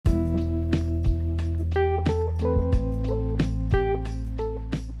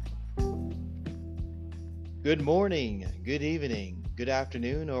Good morning, good evening, good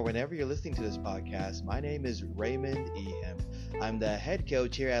afternoon, or whenever you're listening to this podcast. My name is Raymond Ehem. I'm the head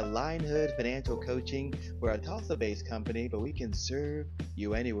coach here at Linehood Financial Coaching. We're a Tulsa-based company, but we can serve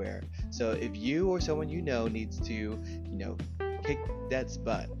you anywhere. So if you or someone you know needs to, kick debt's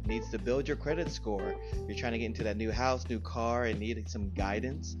butt, needs to build your credit score, you're trying to get into that new house, new car, and need some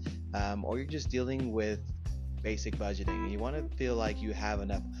guidance, or you're just dealing with basic budgeting and you want to feel like you have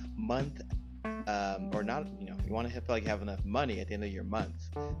enough month or not, you want to feel like you have enough money at the end of your month.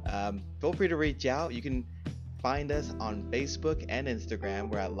 Feel free to reach out. You can find us on Facebook and Instagram.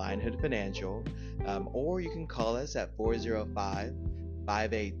 We're at Linehood Financial. Or you can call us at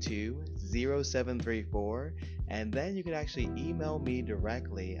 405-582-0734. And then you can actually email me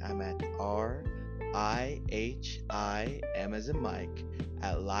directly. I'm at RIHIM as in Mike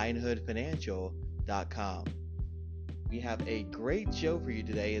at linehoodfinancial.com. We have a great show for you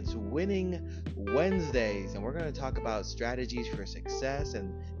today. It's Winning Wednesdays, and we're going to talk about strategies for success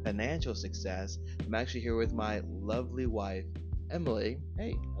and financial success. I'm actually here with my lovely wife, Emily.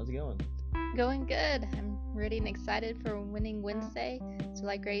 Hey, how's it going? Going good. I'm ready and excited for Winning Wednesday. So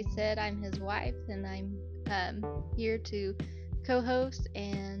like Ray said, I'm his wife, and I'm here to co-host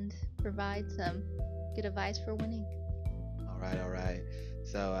and provide some good advice for winning. All right.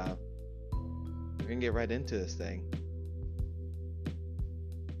 So we're going to get right into this thing.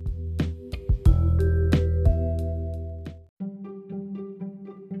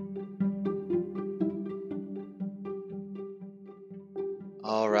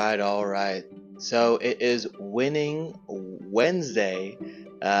 All right. So it is Winning Wednesday.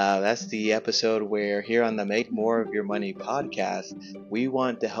 That's the episode where here on the Make More of Your Money podcast, we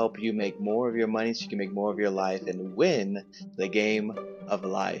want to help you make more of your money so you can make more of your life and win the game of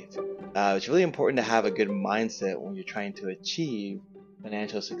life. It's really important to have a good mindset when you're trying to achieve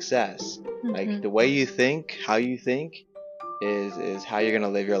financial success. Like the way you think, how you think, is how you're going to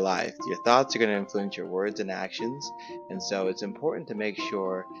live your life. Your thoughts are going to influence your words and actions, and so it's important to make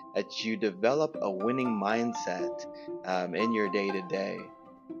sure that you develop a winning mindset in your day-to-day.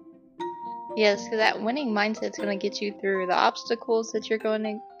 Yes, because that winning mindset is going to get you through the obstacles that you're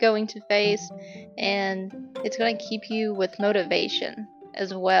going to face, and it's going to keep you with motivation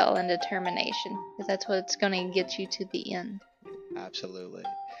as well and determination, because that's what's going to get you to the end. Absolutely.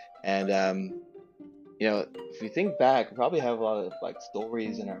 And if we think back, we probably have a lot of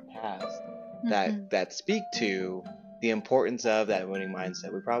stories in our past that speak to the importance of that winning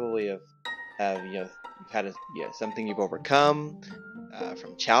mindset. We probably have you've had something you've overcome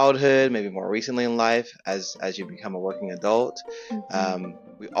from childhood, maybe more recently in life as you become a working adult.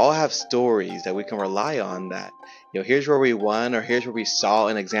 We all have stories that we can rely on that, here's where we won, or here's where we saw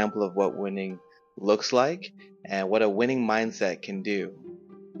an example of what winning looks like and what a winning mindset can do.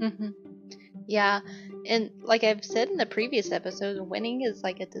 Yeah, and like I've said in the previous episodes, winning is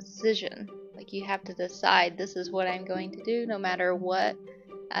like a decision. Like you have to decide, this is what I'm going to do no matter what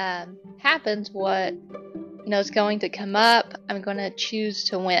happens, what is going to come up. I'm going to choose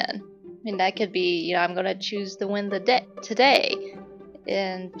to win. I mean, that could be, I'm going to choose to win today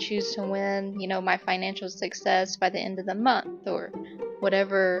and choose to win, my financial success by the end of the month, or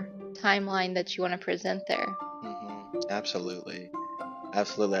whatever timeline that you want to present there. Absolutely. I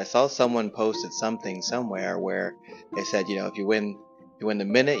saw someone posted something somewhere where they said, if you win the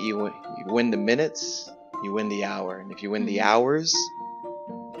minute, you win the minutes, you win the hour, and if you win the hours,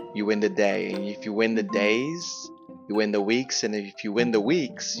 you win the day, and if you win the days, you win the weeks, and if you win the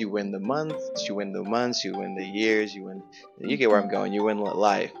weeks, you win the months, you win the years, you get where I'm going, you win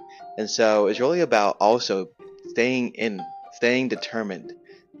life. And so it's really about also staying determined,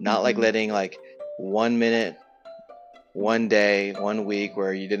 not letting 1 minute, 1 day, 1 week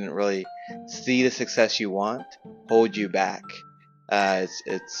where you didn't really see the success you want hold you back.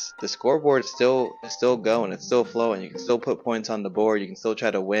 It's the scoreboard is still going, it's still flowing. You can still put points on the board, you can still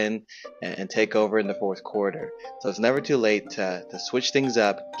try to win and take over in the fourth quarter. So it's never too late to switch things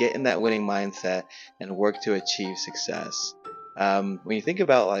up, get in that winning mindset, and work to achieve success. When you think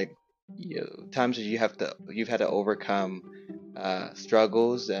about times that you've had to overcome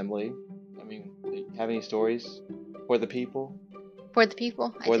struggles, Emily, I mean, do you have any stories for the people? For the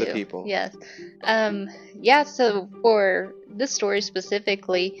people? For the people. Yes. So for this story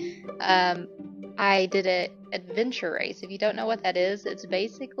specifically, I did an adventure race. If you don't know what that is, it's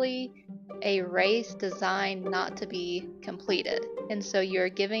basically a race designed not to be completed. And so you're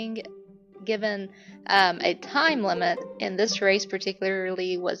given a time limit, and this race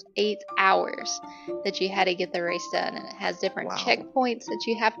particularly was 8 hours that you had to get the race done. And it has different checkpoints that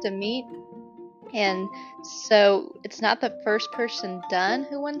you have to meet. And so it's not the first person done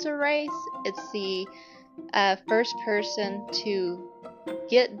who wins a race, it's the first person to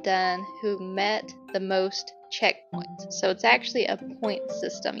get done who met the most checkpoints. So it's actually a point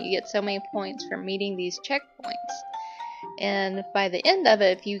system. You get so many points for meeting these checkpoints. And by the end of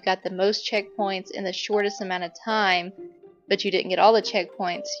it, if you got the most checkpoints in the shortest amount of time, but you didn't get all the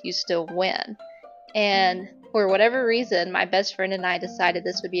checkpoints, you still win. And for whatever reason, my best friend and I decided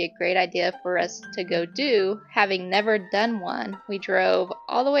this would be a great idea for us to go do. Having never done one, we drove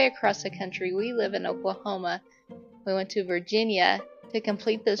all the way across the country. We live in Oklahoma. We went to Virginia to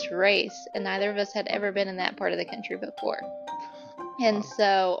complete this race, and neither of us had ever been in that part of the country before. And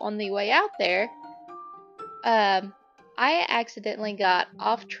so on the way out there, I accidentally got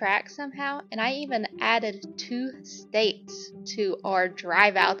off track somehow, and I even added 2 states to our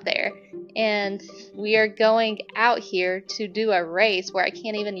drive out there. And we are going out here to do a race where I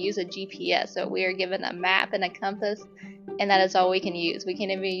can't even use a GPS. So we are given a map and a compass, and that is all we can use. We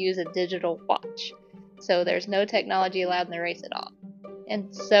can't even use a digital watch. So there's no technology allowed in the race at all.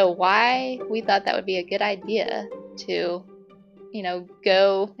 And so why we thought that would be a good idea to,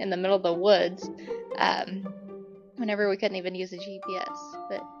 go in the middle of the woods, whenever we couldn't even use a GPS.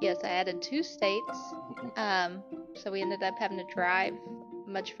 But yes, I added 2 states. So we ended up having to drive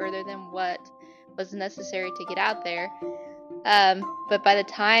much further than what was necessary to get out there. But by the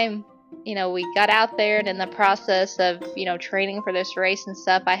time, we got out there, and in the process of, training for this race and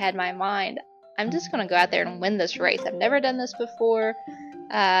stuff, I had my mind, I'm just going to go out there and win this race. I've never done this before.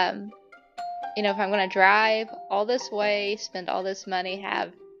 If I'm going to drive all this way, spend all this money,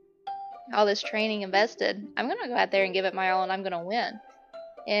 have all this training invested, I'm going to go out there and give it my all, and I'm going to win.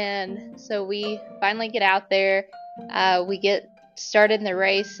 And so we finally get out there. We get started in the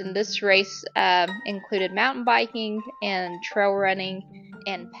race, and this race included mountain biking and trail running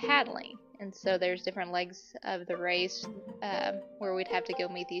and paddling. And so there's different legs of the race where we'd have to go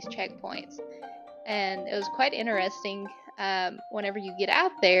meet these checkpoints. And it was quite interesting. Whenever you get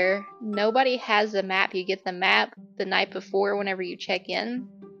out there, nobody has a map. You get the map the night before whenever you check in.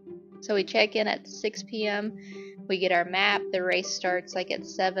 So we check in at 6 p.m. We get our map. The race starts like at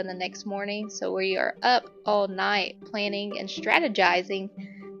 7 the next morning. So we are up all night planning and strategizing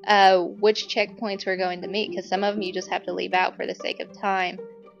which checkpoints we're going to meet, because some of them you just have to leave out for the sake of time.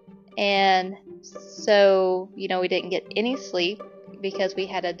 And so, we didn't get any sleep because we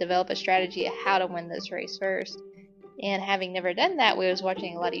had to develop a strategy of how to win this race first. And having never done that, we was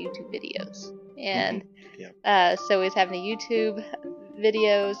watching a lot of YouTube videos. And so we was having the YouTube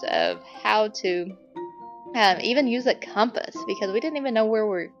videos of how to even use a compass, because we didn't even know where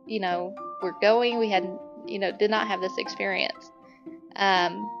we're going. We had, did not have this experience.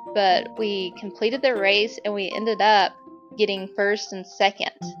 But we completed the race, and we ended up getting first and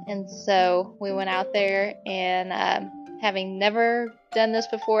second. And so we went out there, and having never done this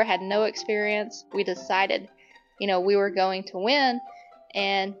before, had no experience, we decided, we were going to win,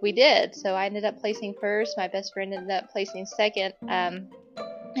 and we did. So I ended up placing first. My best friend ended up placing second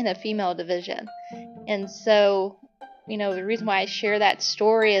in a female division. And so, the reason why I share that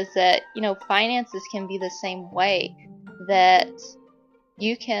story is that, finances can be the same way, that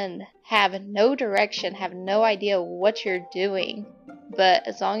you can have no direction, have no idea what you're doing, but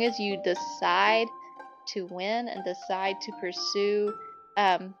as long as you decide to win and decide to pursue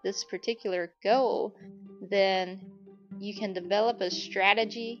this particular goal, then you can develop a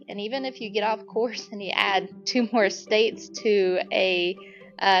strategy. And even if you get off course and you add 2 more states to a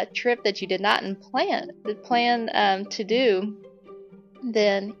trip that you did not plan to do,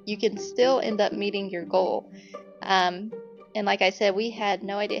 then you can still end up meeting your goal. And like I said, we had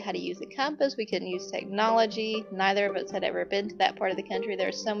no idea how to use a compass. We couldn't use technology. Neither of us had ever been to that part of the country. There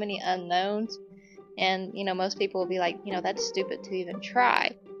are so many unknowns. And, most people will be like, that's stupid to even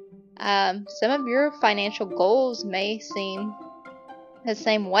try. Some of your financial goals may seem the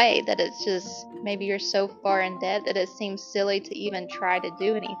same way, that it's just, maybe you're so far in debt that it seems silly to even try to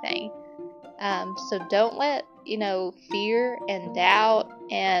do anything. So don't let, fear and doubt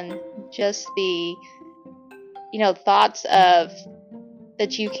and just the, thoughts of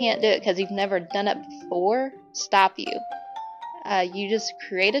that you can't do it because you've never done it before stop you. You just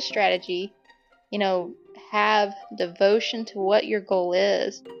create a strategy, have devotion to what your goal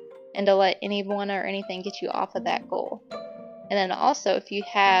is, and to let anyone or anything get you off of that goal. And then also, if you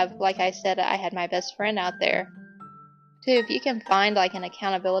have, like I said, I had my best friend out there too. If you can find like an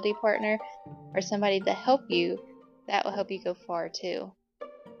accountability partner or somebody to help you, that will help you go far too.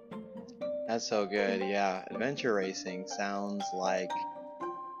 That's so good. Yeah, adventure racing sounds like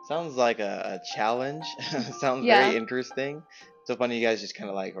a challenge. Sounds very interesting. So funny, you guys just kind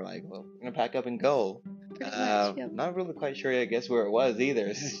of were like, well, we're gonna pack up and go. Pretty much. Yep. Not really quite sure, I guess, where it was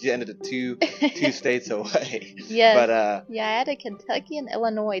either. She ended up two states away. Yes. But yeah, I added Kentucky and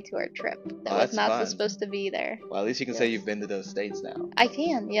Illinois to our trip. That oh, was that's not fun. supposed to be there. Well, at least you can say you've been to those states now. I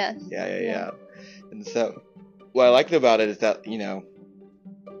can, yes. Yeah. And so, what I liked about it is that,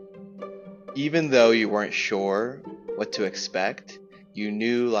 even though you weren't sure what to expect, you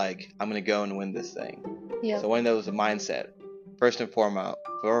knew, like, I'm going to go and win this thing. Yep. So when there was a mindset, first and foremost,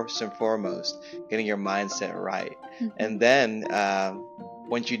 getting your mindset right. And then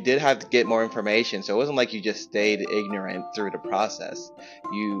once you did have to get more information, so it wasn't like you just stayed ignorant through the process.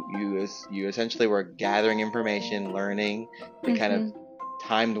 You essentially were gathering information, learning, and kind of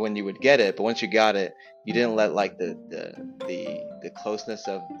timed when you would get it. But once you got it, you didn't let like the closeness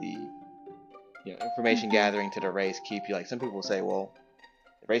of the information gathering to the race keep you. Like, some people say, well,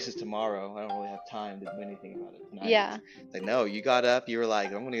 the race is tomorrow, I don't really have time to do anything about it tonight. Yeah. It's like, no, you got up, you were like,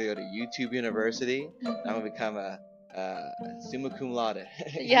 I'm going to go to YouTube University, and I'm going to become a summa cum laude.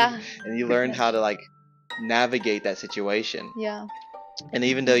 Yeah. And you learned how to, like, navigate that situation. Yeah. And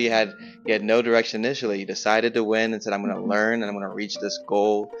even though you had no direction initially, you decided to win and said, I'm going to learn and I'm going to reach this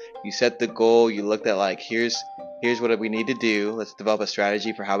goal. You set the goal, you looked at, like, here's what we need to do. Let's develop a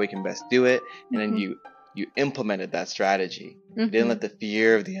strategy for how we can best do it. And then you implemented that strategy. You didn't let the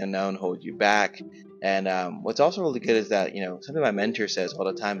fear of the unknown hold you back. And what's also really good is that, something my mentor says all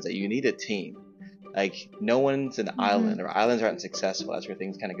the time is that you need a team. Like, no one's an island, or islands aren't successful. That's where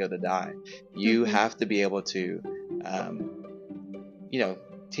things kind of go to die. You have to be able to,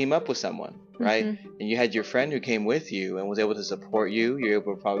 team up with someone, right? And you had your friend who came with you and was able to support you. You're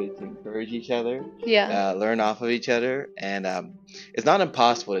able probably to encourage each other, learn off of each other. And it's not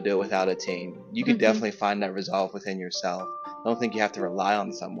impossible to do it without a team. You could definitely find that resolve within yourself. I don't think you have to rely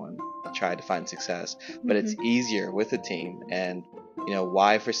on someone to try to find success, but it's easier with a team. And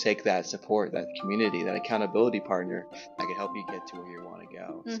why forsake that support, that community, that accountability partner that can help you get to where you want to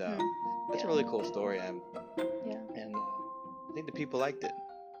go? So that's a really cool story, and I think the people liked it.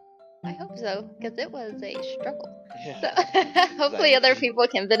 I hope so, because it was a struggle. Yeah. So hopefully other people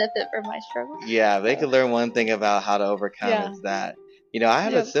can benefit from my struggle. Yeah, they could learn one thing about how to overcome. It's that, I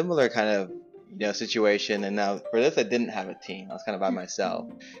had a similar kind of, situation, and now for this I didn't have a team. I was kind of by myself,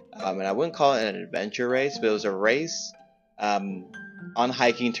 and I wouldn't call it an adventure race, but it was a race on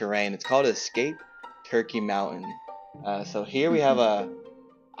hiking terrain. It's called Escape Turkey Mountain. So here we have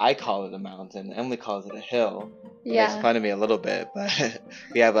I call it a mountain. Emily calls it a hill. Yeah. Makes fun of me a little bit, but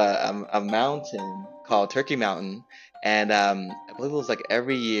we have a mountain called Turkey Mountain, and I believe it was like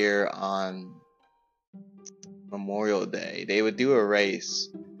every year on Memorial Day they would do a race,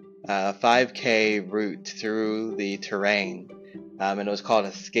 5K route through the terrain, and it was called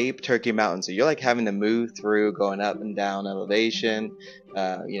Escape Turkey Mountain. So you're like having to move through, going up and down elevation.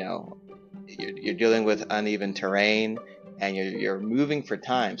 You're dealing with uneven terrain, and you're moving for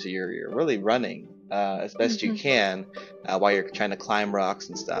time. So you're really running as best you can while you're trying to climb rocks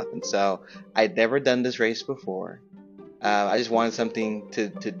and stuff. And so I'd never done this race before. I just wanted something to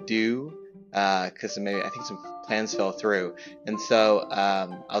do because maybe I think some plans fell through. And so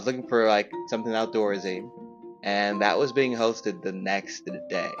I was looking for like something outdoorsy, and that was being hosted the next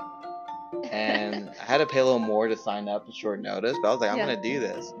day. And I had to pay a little more to sign up at short notice, but I was like, I'm gonna do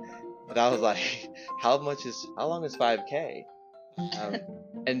this. But I was like, how long is 5K?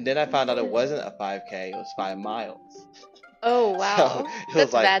 And then I found out it wasn't a 5K, it was 5 miles. Oh, wow. So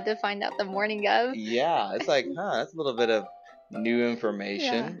that's like, bad to find out the morning of. Yeah, it's like, that's a little bit of new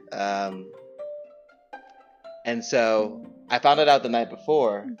information. And so I found it out the night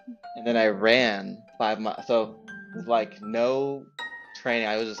before, and then I ran 5 miles. So with like no training,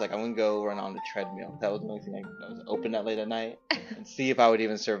 I was just like, I'm gonna go run on the treadmill. That was the only thing I was open that late at night, and see if I would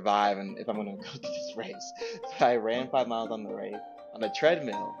even survive and if I'm gonna go to this race. So I ran 5 miles on the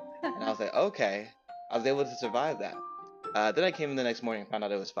treadmill, and I was like, okay, I was able to survive that. Then I came in the next morning and found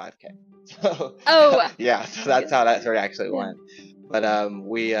out it was 5K. So yeah, so that's how that story actually went. But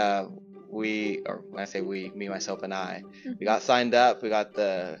or when I say we, me, myself, and I, we got signed up. We got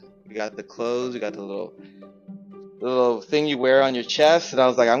the clothes. We got the little thing you wear on your chest, and I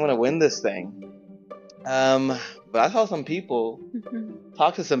was like, I'm gonna win this thing. But I saw some people,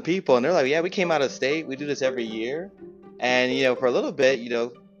 talk to some people, and they're like, yeah, we came out of state. We do this every year, and for a little bit,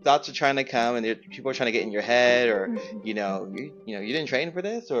 thoughts are trying to come, and people are trying to get in your head, or you didn't train for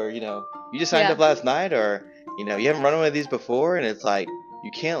this, or you just signed up last night, or you haven't run one of these before, and it's like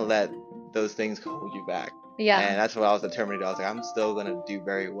you can't let those things hold you back. Yeah. And that's what I was determined to do. I was like, I'm still gonna do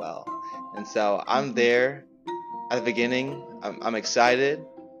very well, and so I'm there at the beginning. I'm excited,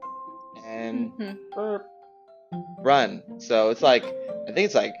 and run. So it's like, I think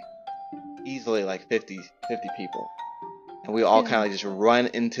it's like easily like 50 people, and we all Yeah. kind of like just run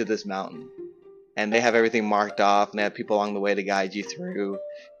into this mountain. And they have everything marked off, and they have people along the way to guide you through.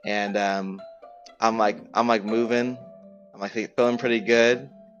 And I'm like moving, I'm like feeling pretty good.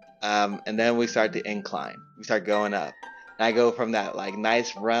 And then we start the incline. We start going up, and I go from that like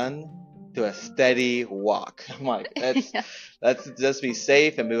nice run to a steady walk. I'm like, Yeah. let's just be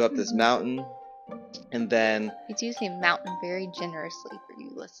safe and move up this mountain. And then He's using mountain very generously for you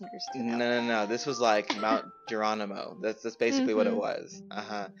listeners to know. no, this was like Mount Geronimo. That's basically what it was.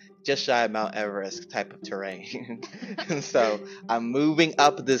 Just shy of Mount Everest type of terrain. And so I'm moving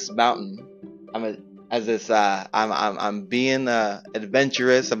up this mountain. I'm being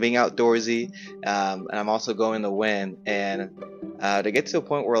adventurous. I'm being outdoorsy, and I'm also going to win. And to get to a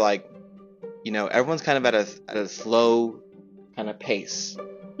point where like, everyone's kind of at a slow kind of pace.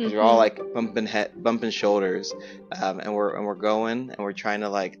 Because we're all like bumping shoulders, and we're going, and we're trying to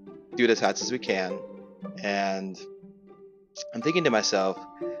like do it as fast as we can. And I'm thinking to myself,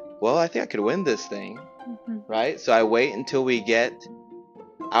 well, I think I could win this thing, right? So I wait until we get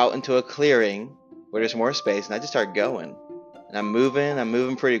out into a clearing where there's more space, and I just start going. And I'm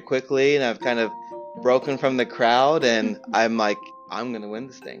moving pretty quickly, and I've kind of broken from the crowd, and I'm like, I'm gonna win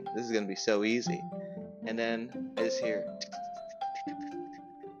this thing. This is gonna be so easy. And then I just hear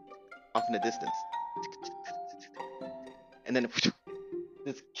off in the distance. And then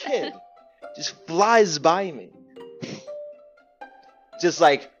this kid just flies by me. Just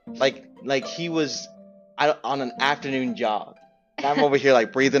like he was on an afternoon jog. And I'm over here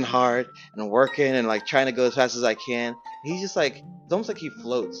like breathing hard and working and like trying to go as fast as I can. He's just like, it's almost like he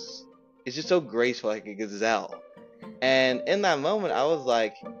floats. It's just so graceful, like a gazelle. And in that moment, I was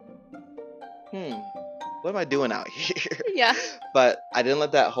like, what am I doing out here? Yeah. But I didn't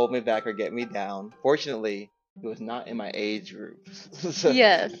let that hold me back or get me down. Fortunately, it was not in my age group. So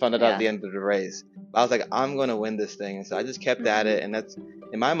Yes. I found it out at the end of the race. But I was like, I'm going to win this thing. And so I just kept at it. And that's,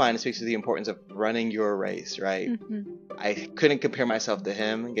 in my mind, it speaks to the importance of running your race, right? I couldn't compare myself to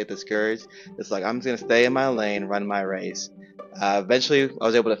him and get discouraged. It's like, I'm just going to stay in my lane, run my race. Eventually, I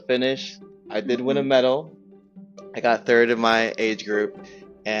was able to finish. I did win a medal. I got third in my age group.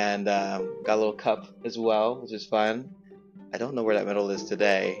 And got a little cup as well, which is fun. I don't know where that medal is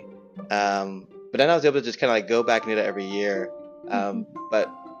today. But then I was able to just kind of like go back and do that every year.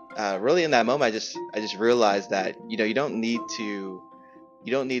 But really in that moment, I just realized that you don't need to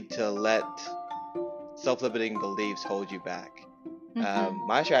let self-limiting beliefs hold you back.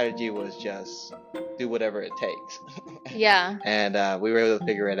 My strategy was just do whatever it takes. Yeah. And we were able to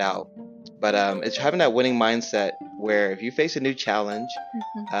figure it out. But it's having that winning mindset where if you face a new challenge,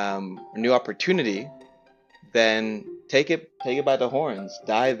 a new opportunity, then take it by the horns,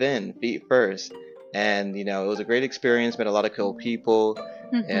 dive in, feet first. And it was a great experience, met a lot of cool people,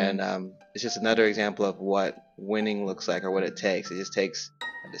 and it's just another example of what winning looks like or what it takes. It just takes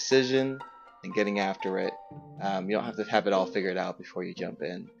a decision and getting after it. You don't have to have it all figured out before you jump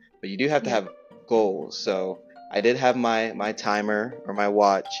in, but you do have to have goals. So I did have my timer or my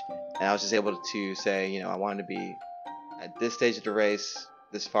watch, and I was just able to say, I wanted to be at this stage of the race,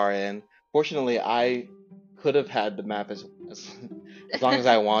 this far in. Fortunately, I could have had the map as long as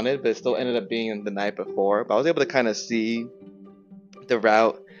I wanted, but it still ended up being the night before. But I was able to kind of see the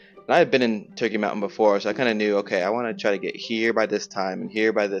route. And I had been in Turkey Mountain before, so I kind of knew, okay, I want to try to get here by this time, and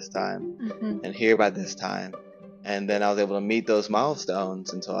here by this time, and here by this time. And then I was able to meet those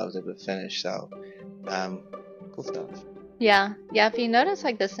milestones until I was able to finish. So, cool stuff. Yeah. If you notice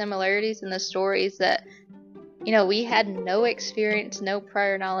like the similarities in the stories that we had no experience, no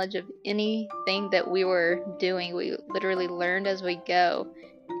prior knowledge of anything that we were doing. We literally learned as we go.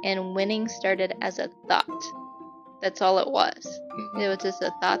 And winning started as a thought. That's all it was. It was just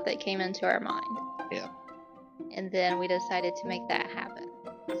a thought that came into our mind. Yeah. And then we decided to make that happen.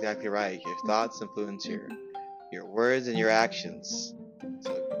 Exactly right. Your thoughts influence your words and your actions.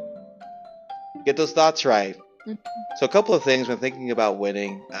 So get those thoughts right. So a couple of things when thinking about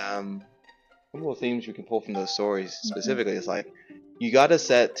winning. A couple of themes we can pull from those stories specifically is like, you got to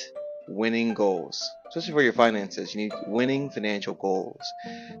set winning goals, especially for your finances. You need winning financial goals.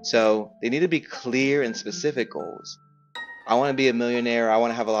 So they need to be clear and specific goals. I want to be a millionaire, or I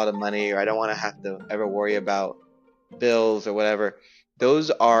want to have a lot of money, or I don't want to have to ever worry about bills or whatever.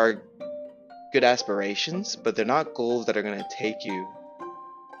 Those are good aspirations, but they're not goals that are going to take you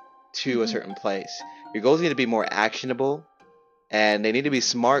to a certain place. Your goals need to be more actionable, and they need to be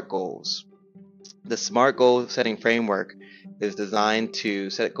SMART goals. The SMART goal setting framework is designed to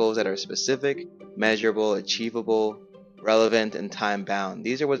set goals that are specific, measurable, achievable, relevant, and time bound.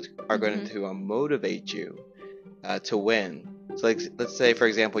 These are what are going to motivate you to win. So like, let's say for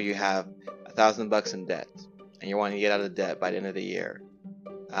example you have $1,000 in debt, and you're wanting to get out of debt by the end of the year.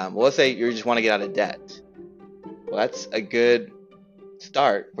 Well, let's say you just want to get out of debt. Well, that's a good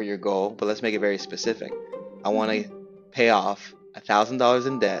start for your goal, but let's make it very specific. I want to pay off $1,000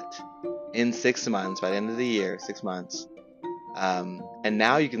 in debt in 6 months, by the end of the year, 6 months. And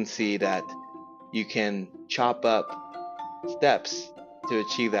now you can see that you can chop up steps to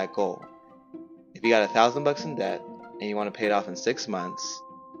achieve that goal. If you got $1,000 in debt and you want to pay it off in 6 months,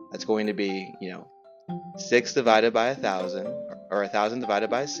 that's going to be, 6 divided by 1,000, or 1,000 divided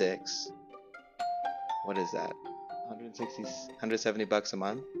by 6. What is that? 160, $170 a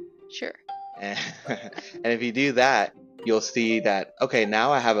month? Sure. And, and if you do that, you'll see that, okay,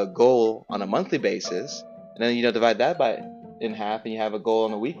 now I have a goal on a monthly basis, and then divide that by in half, and you have a goal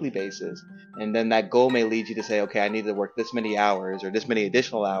on a weekly basis, and then that goal may lead you to say, okay, I need to work this many hours or this many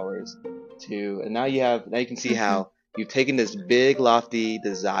additional hours and now you can see how you've taken this big lofty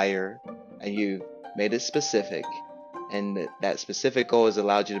desire and you've made it specific, and that specific goal has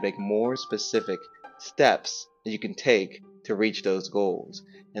allowed you to make more specific steps that you can take to reach those goals.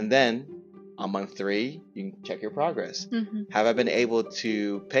 And then on month 3, you can check your progress. Have I been able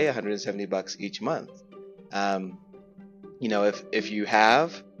to pay $170 each month? If you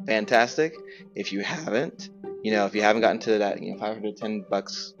have, fantastic. If you haven't, if you haven't gotten to that,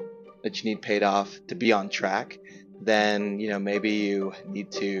 $510 that you need paid off to be on track, then maybe you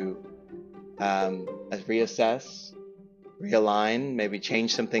need to reassess, realign, maybe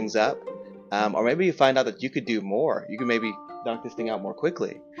change some things up, or maybe you find out that you could do more. You can maybe knock this thing out more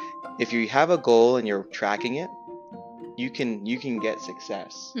quickly. If you have a goal and you're tracking it, you can get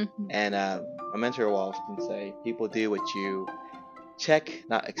success. And my mentor will often say, people do what you check,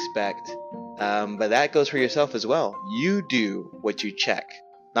 not expect. But that goes for yourself as well. You do what you check,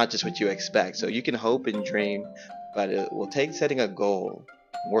 not just what you expect. So you can hope and dream, but it will take setting a goal,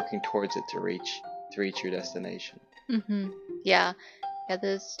 working towards it to reach your destination. Yeah.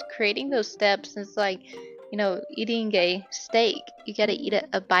 This creating those steps is like, eating a steak. You got to eat it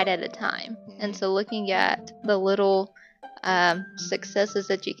a bite at a time. And so looking at the little successes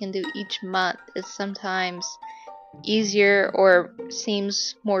that you can do each month is sometimes easier or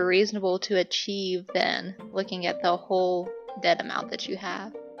seems more reasonable to achieve than looking at the whole debt amount that you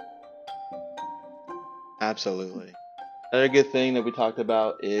have. Absolutely. Another good thing that we talked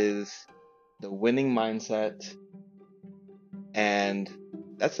about is the winning mindset, and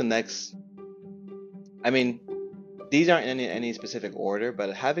that's the next. I mean, these aren't in any specific order,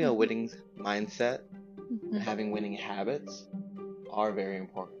 but having a winning mindset and having winning habits are very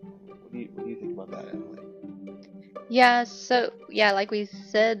important. What do you think about that, Emily? Yeah, so like we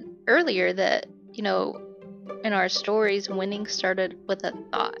said earlier, that in our stories, winning started with a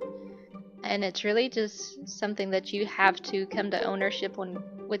thought. And it's really just something that you have to come to ownership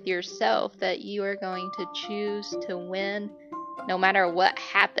with yourself, that you are going to choose to win no matter what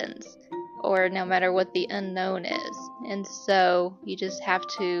happens or no matter what the unknown is. And so you just have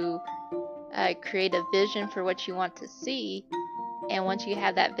to create a vision for what you want to see. And once you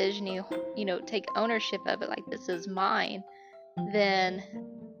have that vision, you take ownership of it, like, this is mine, then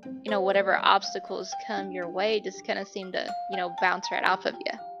whatever obstacles come your way just kind of seem to bounce right off of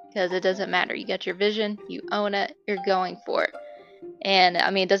you, because it doesn't matter. You got your vision, you own it, you're going for it. And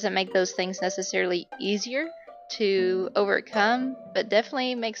I mean, it doesn't make those things necessarily easier to overcome, but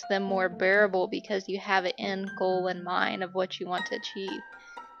definitely makes them more bearable because you have an end goal in mind of what you want to achieve.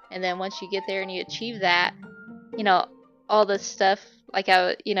 And then once you get there and you achieve that, all the stuff, like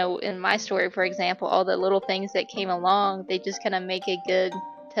in my story, for example, all the little things that came along, they just kind of make a good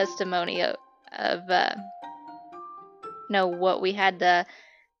testimony of what we had to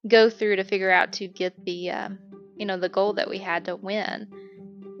go through to figure out to get the the goal that we had to win.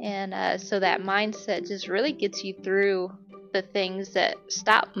 And so that mindset just really gets you through the things that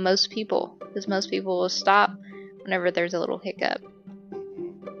stop most people, because most people will stop whenever there's a little hiccup.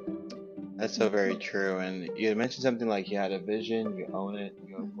 That's so very true. And you had mentioned something like you had a vision, you own it,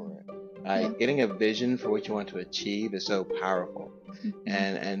 you go for it. Getting a vision for what you want to achieve is so powerful.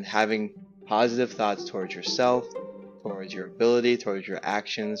 And having positive thoughts towards yourself, towards your ability, towards your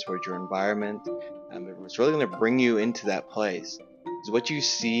actions, towards your environment, it's really going to bring you into that place. Because what you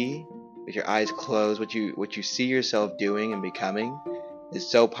see with your eyes closed, what you see yourself doing and becoming, is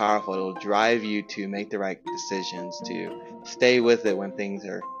so powerful. It'll drive you to make the right decisions, to stay with it when things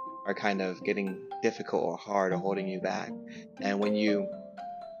are kind of getting difficult or hard or holding you back. And when you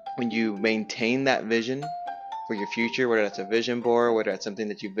maintain that vision for your future, whether that's a vision board, whether that's something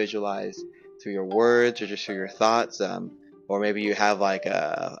that you visualize through your words or just through your thoughts, or maybe you have like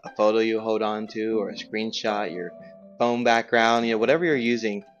a photo you hold on to or a screenshot, your phone background, whatever you're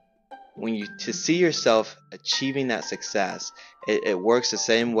using, to see yourself achieving that success, it works the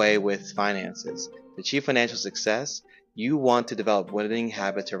same way with finances. To achieve financial success, you want to develop winning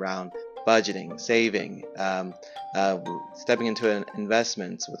habits around budgeting, saving, stepping into an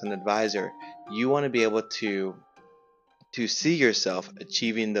investments with an advisor. You want to be able to see yourself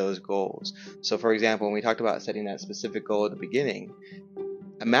achieving those goals. So for example, when we talked about setting that specific goal at the beginning,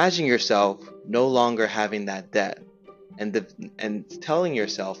 imagine yourself no longer having that debt, and telling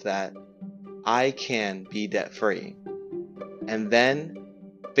yourself that I can be debt free, and then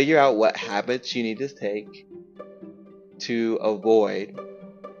figure out what habits you need to take to avoid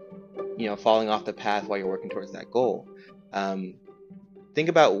falling off the path while you're working towards that goal. Think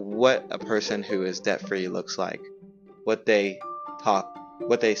about what a person who is debt free looks like, what they talk,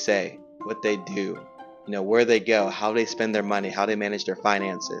 what they say, what they do, where they go, how they spend their money, how they manage their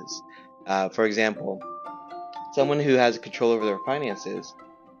finances. For example, someone who has control over their finances,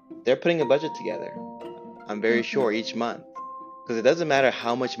 they're putting a budget together, I'm very sure, each month. Because it doesn't matter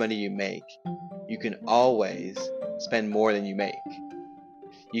how much money you make, you can always spend more than you make.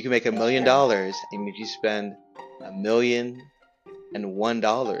 You can make $1 million, and if you spend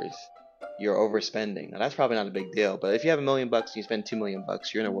 $1,000,001, you're overspending. Now that's probably not a big deal, but if you have $1 million and you spend $2 million,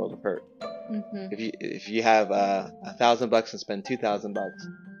 you're in a world of hurt. If you have $1,000 and spend $2,000,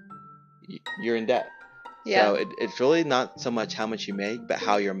 you're in debt. Yeah. So it's really not so much how much you make, but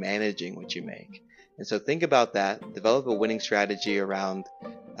how you're managing what you make. And so think about that. Develop a winning strategy around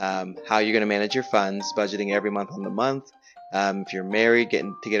how you're going to manage your funds, budgeting every month on the month. If you're married,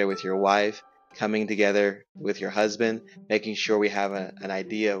 getting together with your wife, coming together with your husband, making sure we have an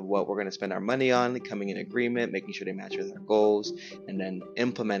idea of what we're going to spend our money on, coming in agreement, making sure they match with our goals, and then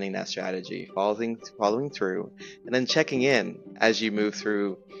implementing that strategy, following through, and then checking in as you move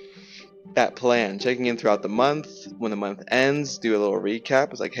through that plan, checking in throughout the month. When the month ends, do a little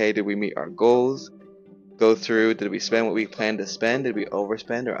recap. It's like, hey, did we meet our goals? Go through, did we spend what we planned to spend? Did we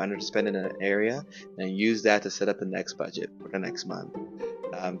overspend or underspend in an area? And use that to set up the next budget for the next month.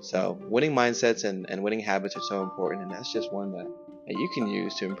 So winning mindsets and winning habits are so important, and that's just one that you can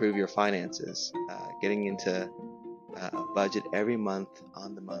use to improve your finances. Getting into a budget every month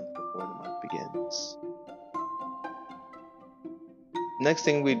on the month before the month begins. Next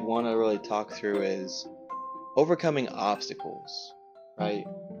thing we'd want to really talk through is overcoming obstacles, right?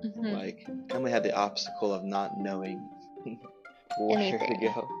 Like Emily had the obstacle of not knowing where to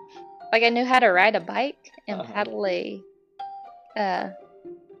go. Like I knew how to ride a bike and paddle a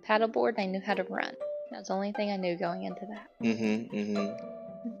paddleboard. I knew how to run. That's the only thing I knew going into that.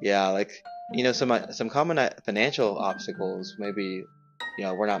 Yeah, like some common financial obstacles. Maybe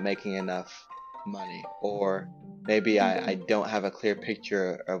we're not making enough money, or maybe I don't have a clear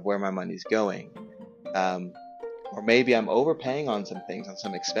picture of where my money's going. Or maybe I'm overpaying on some things, on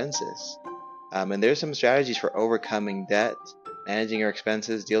some expenses. And there's some strategies for overcoming debt, managing your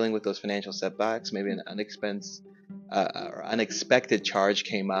expenses, dealing with those financial setbacks. Maybe an unexpected charge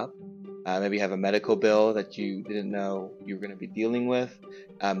came up. Maybe you have a medical bill that you didn't know you were going to be dealing with.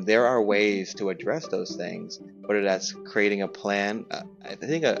 There are ways to address those things, whether that's creating a plan. I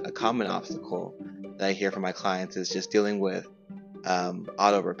think a common obstacle that I hear from my clients is just dealing with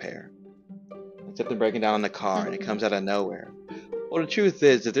auto repair. Something breaking down on the car and it comes out of nowhere. Well, the truth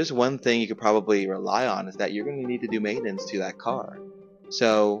is, if there's one thing you could probably rely on, is that you're going to need to do maintenance to that car.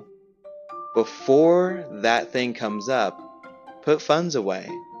 So before that thing comes up, put funds away.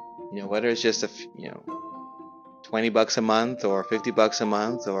 Whether it's just $20 a month or $50 a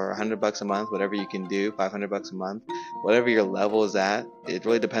month or $100 a month, whatever you can do, $500 a month, whatever your level is at. It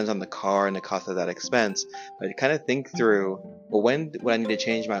really depends on the car and the cost of that expense. But you kind of think through, well, when do I need to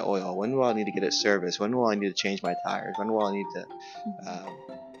change my oil? When will I need to get it serviced? When will I need to change my tires? When will I need to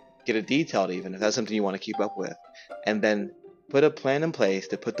get it detailed, even if that's something you want to keep up with? And then put a plan in place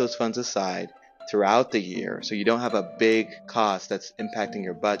to put those funds aside throughout the year, so you don't have a big cost that's impacting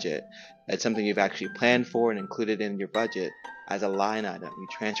your budget. It's something you've actually planned for and included in your budget as a line item. You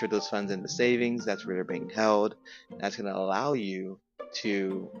transfer those funds into savings. That's where they're being held. And that's going to allow you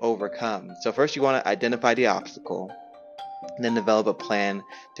to overcome. So first you want to identify the obstacle, and then develop a plan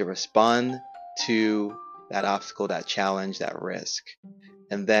to respond to that obstacle, that challenge, that risk.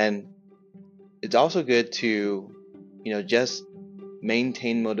 And then it's also good to just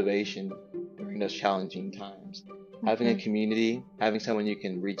maintain motivation during those challenging times. Having a community, having someone you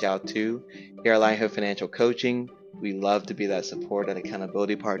can reach out to. Here at Lionhood Financial Coaching, we love to be that support, that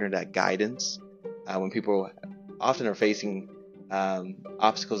accountability partner, that guidance. When people often are facing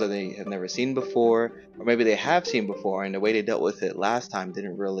obstacles that they have never seen before, or maybe they have seen before and the way they dealt with it last time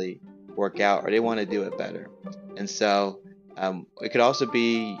didn't really work out, or they want to do it better. And so it could also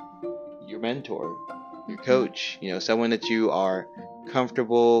be your mentor, your coach, someone that you are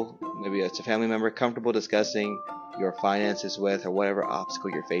comfortable, maybe it's a family member, comfortable discussing your finances with, or whatever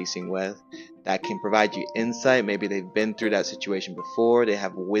obstacle you're facing with, that can provide you insight. Maybe they've been through that situation before, they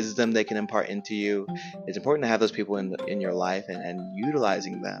have wisdom they can impart into you. It's important to have those people in your life, and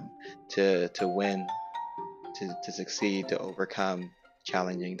utilizing them to win, to succeed, to overcome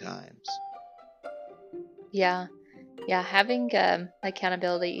challenging times. Yeah, having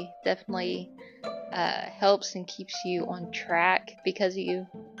accountability definitely helps and keeps you on track, because you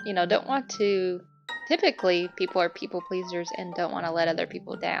don't want to. Typically, people are people pleasers and don't want to let other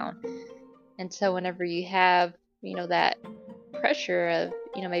people down. And so, whenever you have that pressure of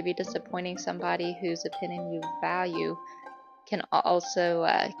maybe disappointing somebody whose opinion you value, can also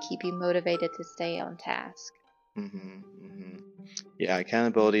keep you motivated to stay on task. Yeah,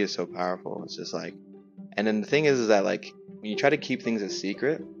 accountability is so powerful. It's just like, and then the thing is that like when you try to keep things a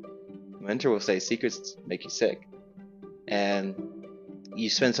secret, the mentor will say secrets make you sick, and you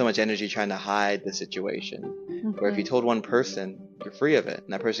spend so much energy trying to hide the situation. Where if you told one person, you're free of it,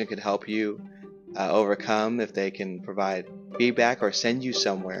 and that person could help you overcome, if they can provide feedback or send you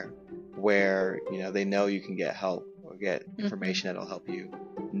somewhere where they know you can get help or get information that'll help you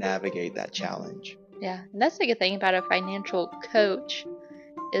navigate that challenge. Yeah, and that's the good thing about a financial coach,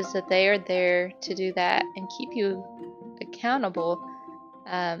 is that they are there to do that and keep you accountable.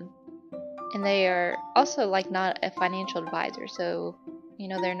 And they are also like not a financial advisor, so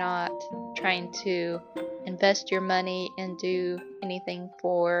they're not trying to invest your money and do anything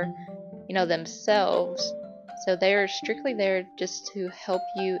for themselves. So they're strictly there just to help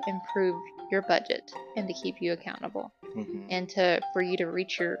you improve your budget and to keep you accountable, and for you to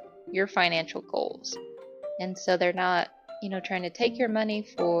reach your financial goals. And so they're not trying to take your money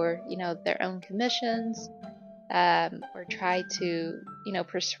for their own commissions, or try to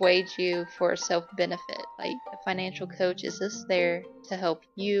persuade you for self-benefit. Like, a financial coach is just there to help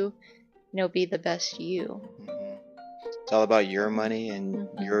you be the best you. It's all about your money and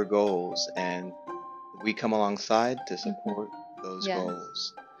your goals, and we come alongside to support those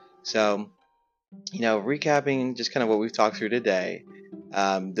goals. So recapping just kind of what we've talked through today,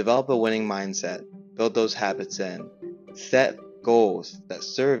 develop a winning mindset, build those habits in, set goals that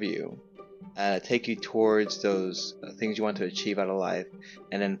serve you, take you towards those things you want to achieve out of life,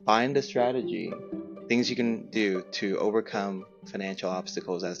 and then find a strategy, things you can do to overcome financial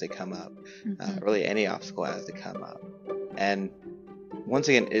obstacles as they come up, really any obstacle as they come up. And once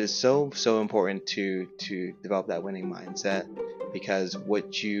again, it is so important to develop that winning mindset, because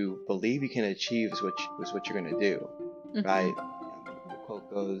what you believe you can achieve is what you're going to do, right? The quote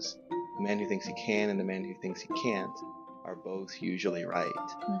goes, "The man who thinks he can and the man who thinks he can't are both usually right."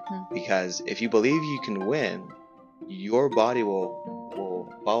 Because if you believe you can win, your body will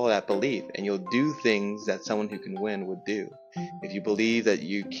follow that belief, and you'll do things that someone who can win would do. If you believe that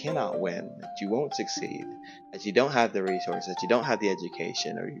you cannot win, that you won't succeed, that you don't have the resources, that you don't have the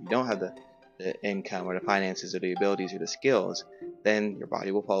education, or you don't have the income or the finances or the abilities or the skills, then your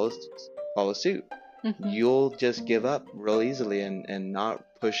body will follow suit. You'll just give up real easily and not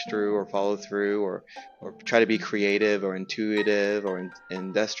push through or follow through, or try to be creative or intuitive or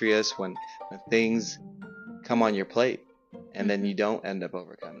industrious when things come on your plate, and then you don't end up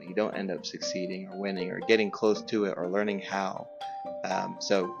overcoming, you don't end up succeeding or winning or getting close to it or learning how.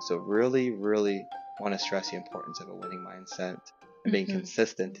 So really want to stress the importance of a winning mindset and being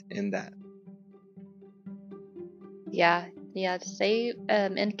consistent in that. Yeah, to stay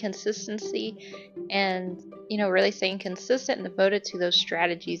in consistency, and really staying consistent and devoted to those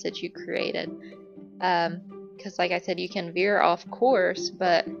strategies that you created. Because like I said, you can veer off course,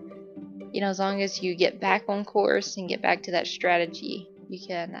 but as long as you get back on course and get back to that strategy, you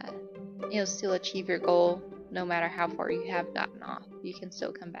can still achieve your goal. No matter how far you have gotten off, you can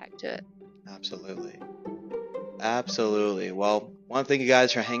still come back to it. Absolutely. Well, I want to thank you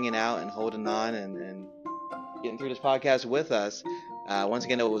guys for hanging out and holding on and getting through this podcast with us. Once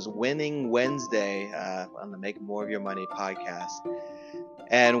again, it was Winning Wednesday on the Make More of Your Money podcast.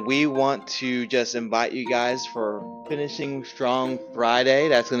 And we want to just invite you guys for Finishing Strong Friday.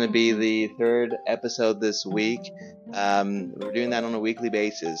 That's going to be the third episode this week. We're doing that on a weekly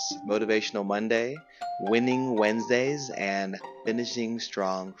basis. Motivational Monday, Winning Wednesdays, and Finishing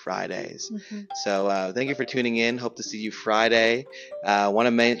Strong Fridays. So thank you for tuning in. Hope to see you Friday. Want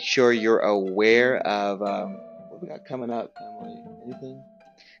to make sure you're aware of what we got coming up, Emily. Anything?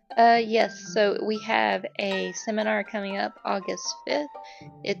 Yes, so we have a seminar coming up August 5th.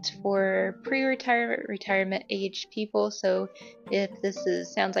 It's for pre-retirement, retirement age people. So if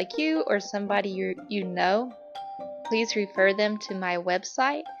sounds like you or somebody you know, please refer them to my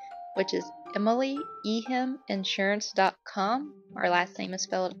website, which is EmilyEhamInsurance.com. Our last name is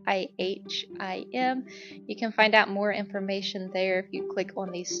spelled IHIM. You can find out more information there if you click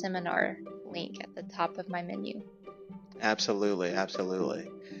on the seminar link at the top of my menu. Absolutely,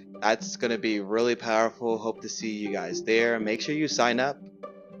 absolutely. That's going to be really powerful. Hope to see you guys there. Make sure you sign up.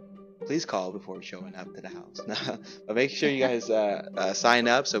 Please call before showing up to the house. But make sure you guys sign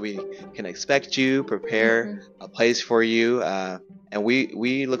up so we can expect you, prepare a place for you, and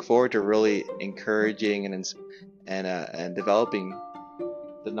we look forward to really encouraging and developing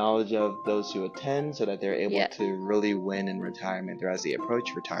the knowledge of those who attend so that they're able to really win in retirement or as they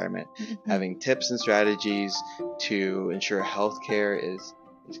approach retirement, having tips and strategies to ensure healthcare is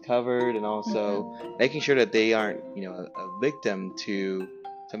covered, and also making sure that they aren't a victim to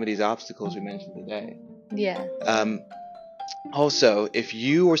some of these obstacles we mentioned today. Yeah. Also, if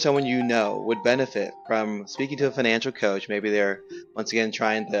you or someone you know would benefit from speaking to a financial coach, maybe they're once again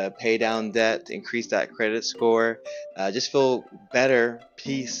trying to pay down debt, increase that credit score, just feel better,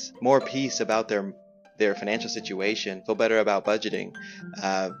 more peace about their financial situation, feel better about budgeting,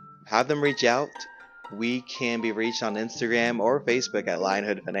 have them reach out. We can be reached on Instagram or Facebook at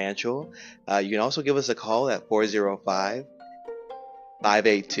Lionhood Financial. You can also give us a call at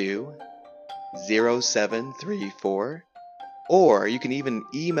 405-582-0734. Or you can even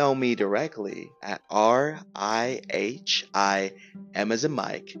email me directly at RIHIM as in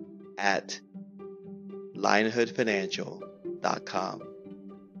Mike at lionhoodfinancial.com.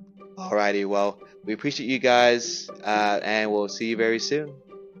 Alrighty, well, we appreciate you guys, and we'll see you very soon.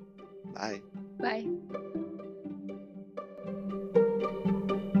 Bye. Bye.